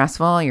going to be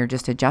stressful. You're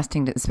just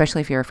adjusting to,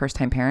 especially if you're a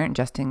first-time parent,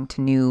 adjusting to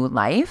new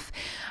life.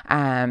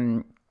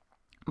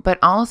 But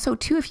also,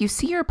 too, if you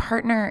see your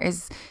partner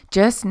is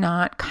just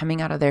not coming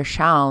out of their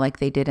shell like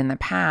they did in the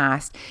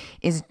past,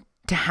 is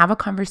to have a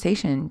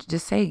conversation.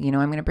 Just say, I'm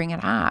going to bring it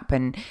up,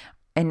 and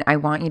I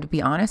want you to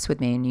be honest with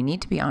me, and you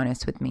need to be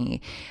honest with me.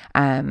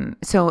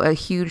 So a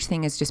huge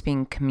thing is just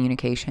being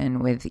communication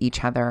with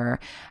each other.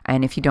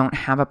 And if you don't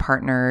have a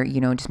partner,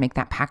 just make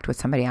that pact with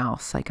somebody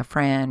else, like a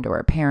friend or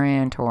a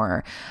parent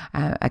or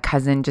a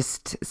cousin,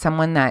 just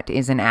someone that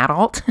is an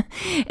adult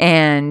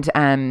and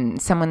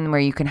someone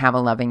where you can have a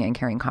loving and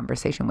caring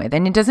conversation with.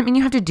 And it doesn't mean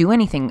you have to do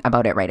anything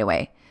about it right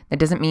away. That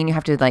doesn't mean you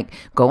have to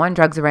go on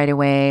drugs right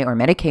away or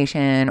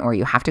medication, or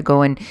you have to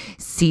go and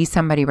see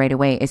somebody right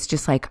away. It's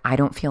just like, I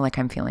don't feel like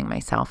I'm feeling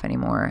myself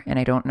anymore, and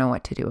I don't know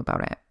what to do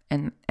about it.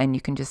 And you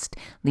can just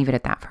leave it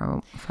at that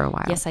for a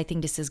while. Yes, I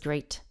think this is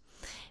great.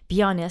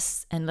 Be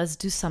honest, and let's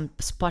do some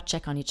spot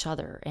check on each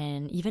other.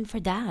 And even for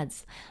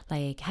dads,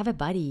 have a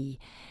buddy.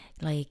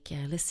 Like,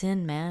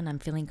 listen, man, I'm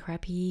feeling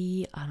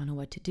crappy. I don't know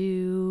what to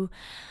do.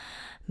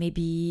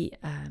 Maybe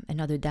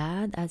another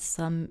dad has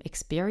some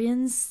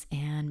experience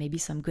and maybe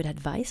some good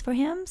advice for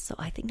him. So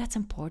I think that's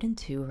important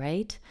too,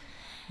 right?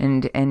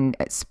 And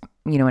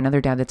another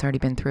dad that's already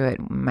been through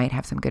it might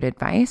have some good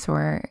advice,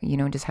 or,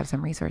 just have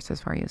some resources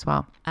for you as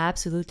well.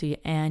 Absolutely.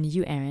 And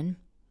you, Erin,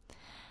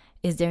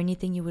 is there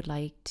anything you would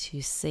like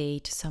to say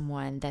to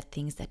someone that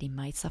thinks that they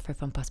might suffer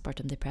from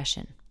postpartum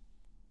depression?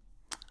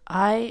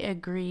 I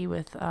agree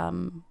with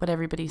what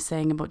everybody's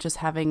saying about just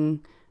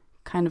having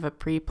kind of a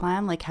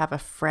pre-plan, like have a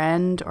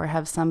friend or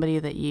have somebody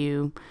that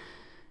you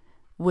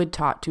would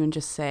talk to and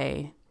just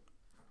say,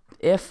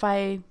 if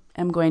I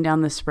am going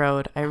down this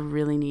road, I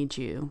really need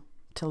you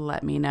to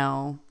let me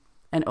know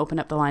and open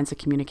up the lines of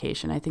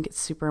communication. I think it's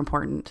super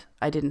important.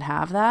 I didn't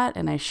have that,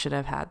 and I should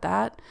have had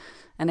that,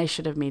 and I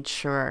should have made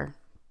sure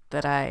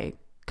that I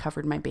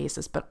covered my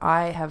bases. But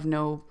I have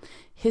no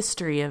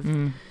history of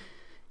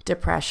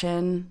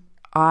depression.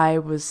 I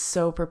was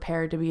so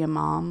prepared to be a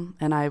mom,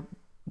 and I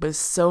was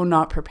so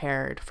not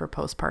prepared for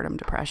postpartum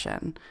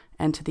depression,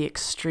 and to the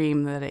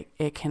extreme that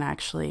it can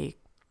actually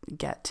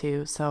get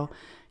to. So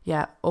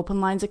yeah,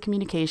 open lines of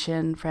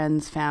communication,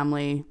 friends,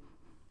 family,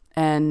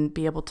 and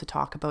be able to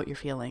talk about your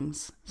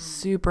feelings.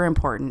 Super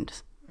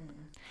important.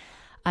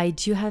 I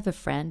do have a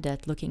friend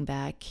that, looking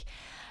back,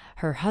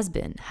 her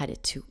husband had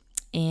it too.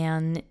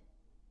 And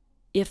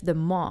if the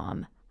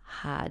mom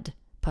had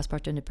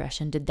postpartum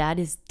depression, the dad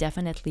is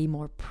definitely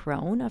more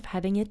prone of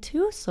having it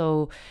too.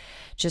 So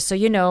just so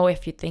you know,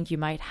 if you think you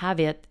might have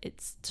it,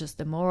 it's just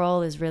the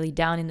moral is really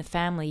down in the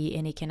family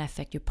and it can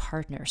affect your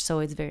partner. So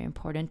it's very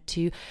important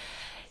to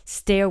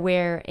stay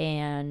aware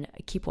and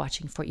keep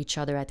watching for each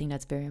other. I think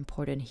that's very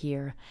important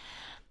here.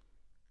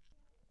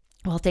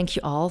 Well, thank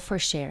you all for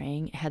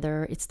sharing.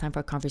 Heather, it's time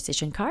for a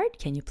conversation card.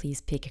 Can you please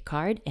pick a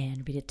card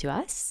and read it to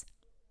us?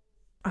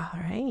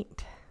 All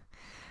right.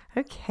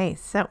 Okay,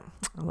 so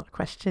a little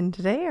question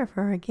today or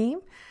for our game.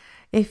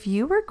 If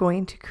you were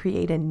going to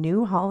create a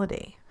new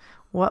holiday,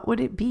 what would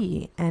it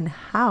be and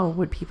how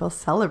would people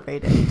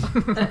celebrate it?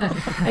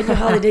 A new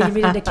holiday, you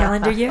mean in the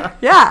calendar year?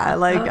 Yeah,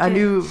 like a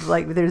new,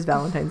 like there's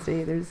Valentine's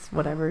Day, there's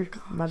whatever,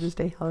 Mother's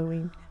Day,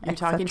 Halloween. You're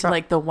talking to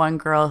like the one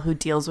girl who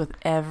deals with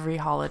every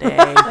holiday.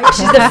 Like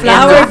she's the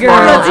flower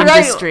girl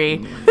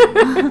industry.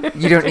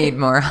 You don't need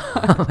more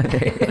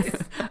holidays.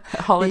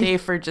 Holiday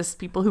for just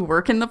people who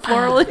work in the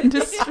floral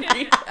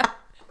industry.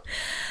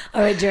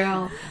 All right,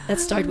 Joyelle,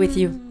 let's start with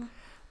you.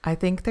 I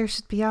think there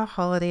should be a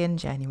holiday in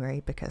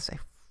January because I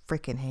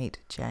freaking hate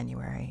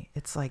January.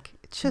 It's like,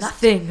 it's just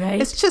nothing, right?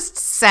 It's just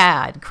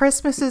sad.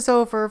 Christmas is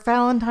over.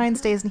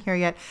 Valentine's Day isn't here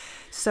yet.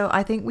 So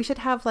I think we should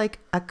have like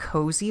a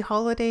cozy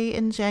holiday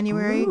in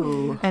January.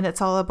 Ooh. And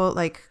it's all about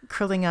like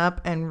curling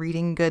up and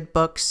reading good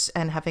books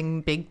and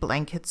having big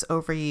blankets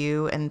over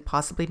you and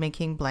possibly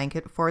making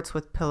blanket forts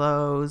with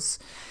pillows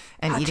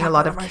and eating a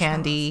lot of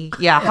candy.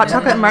 Yeah, hot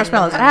chocolate and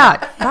marshmallows.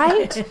 Yeah,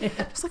 right?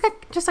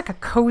 Just like a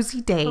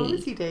cozy day.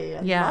 Cozy day.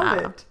 I Yeah.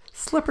 love it.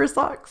 Slipper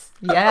socks.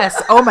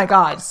 Yes. Oh my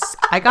God.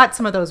 I got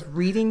some of those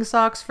reading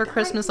socks for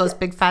Christmas. Those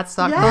big fat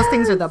socks. Yes. Those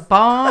things are the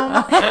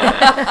bomb.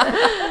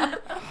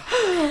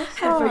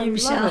 And for you,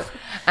 Michelle?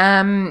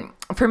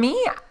 For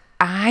me,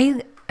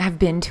 I have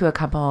been to a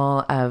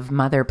couple of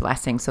mother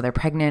blessings. So they're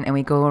pregnant and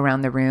we go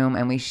around the room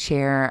and we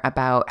share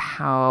about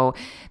how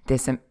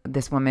this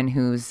woman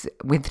who's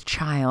with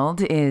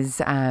child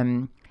is,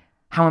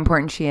 how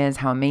important she is,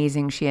 how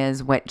amazing she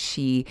is, what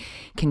she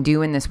can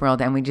do in this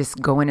world. And we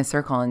just go in a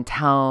circle and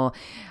tell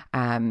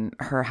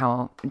her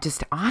how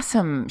just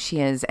awesome she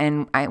is.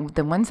 And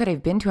the ones that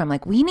I've been to, I'm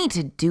like, we need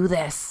to do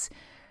this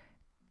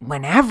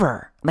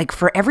whenever. Like,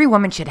 for every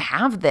woman should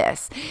have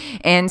this.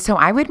 And so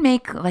I would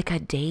make like a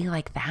day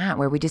like that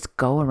where we just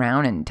go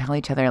around and tell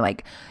each other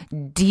like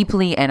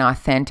deeply and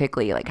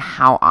authentically like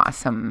how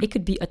awesome. It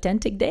could be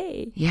authentic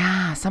day.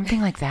 Yeah,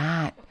 something like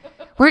that.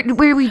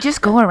 Where we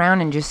just go around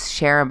and just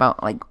share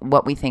about like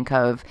what we think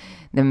of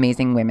the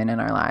amazing women in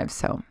our lives.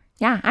 So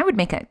yeah, I would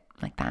make it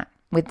like that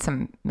with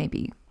some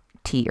maybe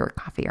tea or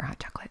coffee or hot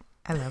chocolate.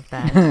 I love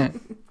that.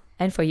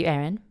 And for you,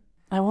 Erin?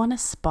 I want a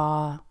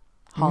spa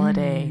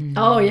holiday.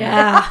 Oh,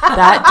 yeah.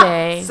 That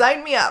day.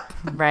 Sign me up.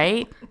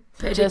 Right?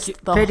 Just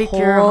the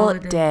pedicure whole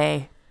holiday.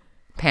 day.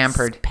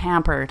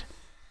 Pampered.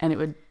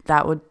 And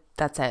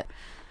that's it.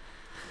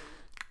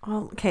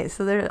 Well, okay,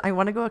 so I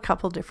want to go a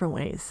couple different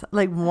ways.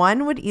 Like,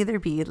 one would either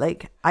be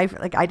like I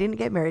didn't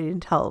get married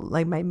until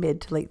like my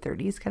mid to late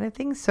 30s kind of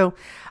thing. So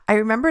I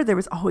remember there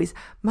was always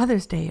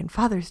Mother's Day and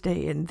Father's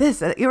Day and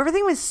this.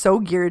 Everything was so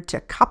geared to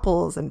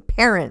couples and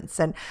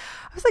parents. And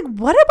I was like,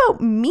 what about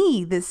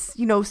me, this,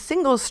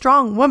 single,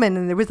 strong woman?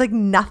 And there was like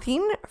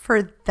nothing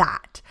for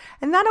that.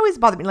 And that always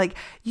bothered me. Like,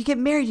 you get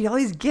married, you get all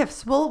these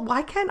gifts. Well,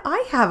 why can't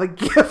I have a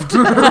gift?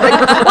 Like,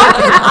 why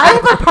can't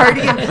I have a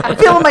party and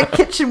fill my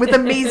kitchen with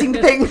amazing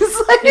things?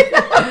 So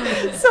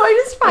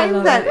I just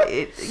find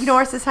that,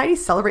 our society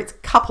celebrates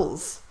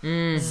couples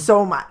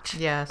so much.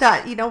 Yes.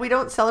 That, we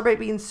don't celebrate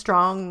being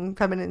strong,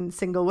 feminine,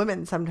 single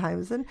women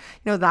sometimes. And,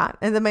 that.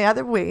 And then my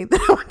other way that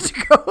I want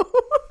to go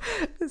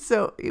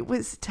So it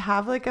was to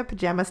have like a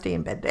pajama stay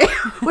in bed day,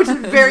 which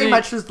very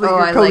much was like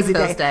your I cozy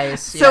like those day.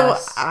 days. So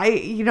Yes.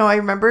 I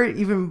remember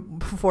even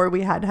before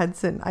we had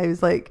Hudson, I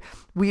was like,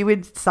 we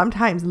would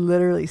sometimes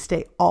literally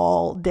stay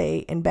all day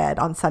in bed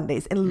on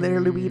Sundays, and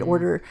literally we'd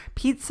order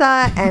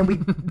pizza,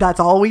 and that's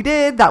all we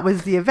did. That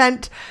was the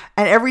event,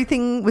 and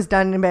everything was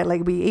done in bed.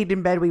 Like we ate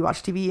in bed, we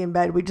watched TV in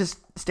bed, we just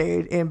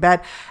stayed in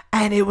bed,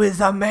 and it was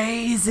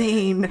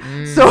amazing.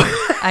 So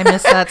I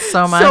miss that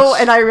so much.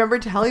 and I remember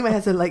telling my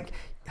husband, like,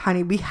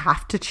 honey, we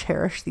have to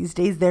cherish these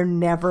days. They're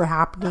never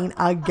happening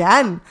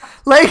again.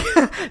 Like,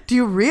 do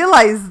you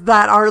realize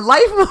that our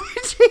life will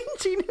be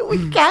changing?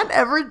 We can't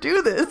ever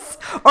do this.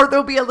 Or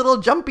there'll be a little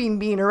jumping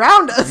bean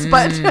around us.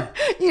 But,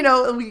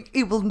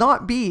 it will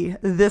not be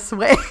this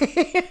way.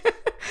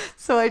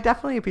 So I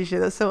definitely appreciate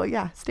that. So,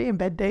 yeah, stay in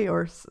bed day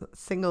or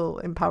single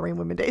empowering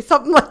women day,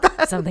 something like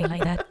that. Something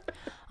like that.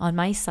 On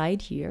my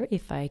side here,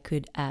 if I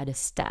could add a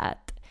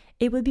stat,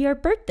 it would be our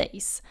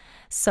birthdays.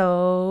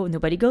 So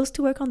nobody goes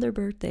to work on their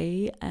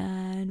birthday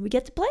and we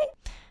get to play.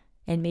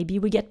 And maybe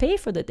we get paid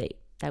for the day.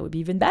 That would be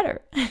even better.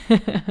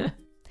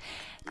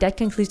 That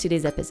concludes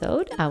today's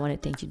episode. I want to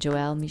thank you,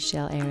 Joyelle,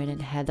 Michelle, Erin,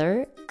 and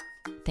Heather.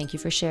 Thank you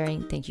for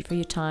sharing. Thank you for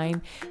your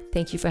time.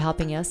 Thank you for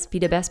helping us be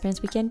the best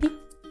parents we can be.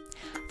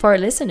 For our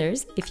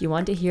listeners, if you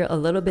want to hear a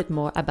little bit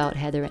more about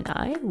Heather and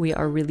I, we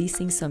are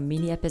releasing some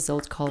mini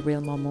episodes called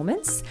Real Mom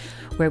Moments,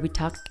 where we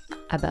talk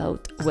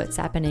about what's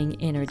happening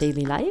in our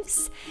daily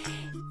lives.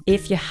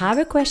 If you have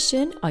a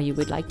question or you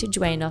would like to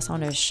join us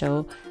on our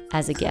show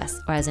as a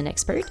guest or as an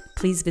expert,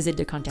 please visit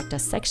the Contact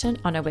Us section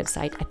on our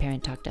website at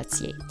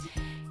ParentTalk.ca.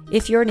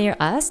 If you're near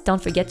us,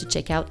 don't forget to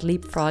check out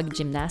Leapfrog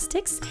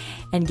Gymnastics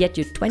and get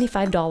your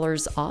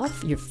 $25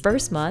 off your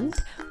first month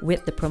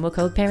with the promo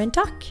code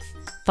ParentTalk.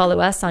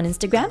 Follow us on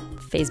Instagram,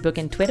 Facebook,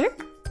 and Twitter.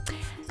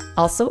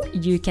 Also,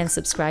 you can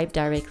subscribe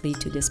directly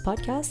to this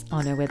podcast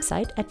on our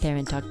website at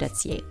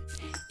ParentTalk.ca.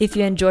 If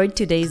you enjoyed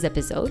today's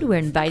episode, we're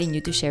inviting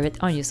you to share it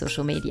on your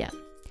social media.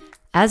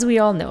 As we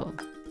all know,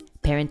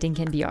 parenting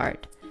can be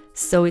hard,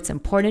 so it's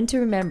important to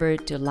remember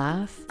to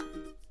laugh,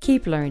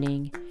 keep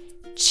learning,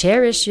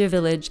 cherish your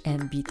village,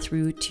 and be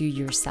true to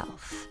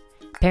yourself.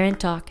 Parent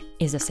Talk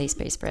is a safe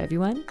space for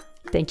everyone.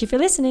 Thank you for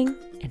listening,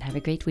 and have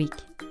a great week.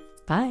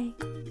 Bye.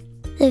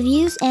 The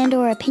views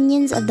and/or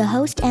opinions of the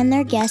host and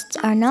their guests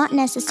are not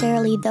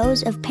necessarily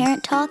those of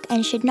Parent Talk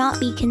and should not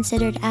be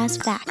considered as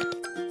fact.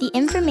 The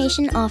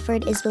information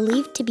offered is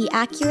believed to be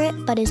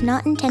accurate but is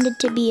not intended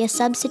to be a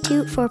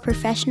substitute for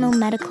professional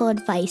medical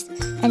advice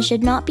and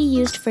should not be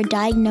used for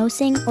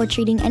diagnosing or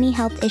treating any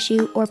health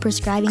issue or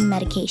prescribing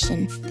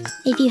medication.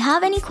 If you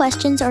have any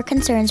questions or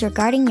concerns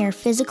regarding your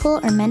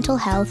physical or mental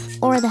health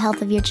or the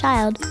health of your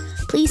child,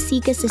 please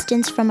seek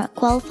assistance from a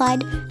qualified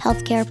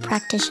healthcare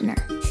practitioner.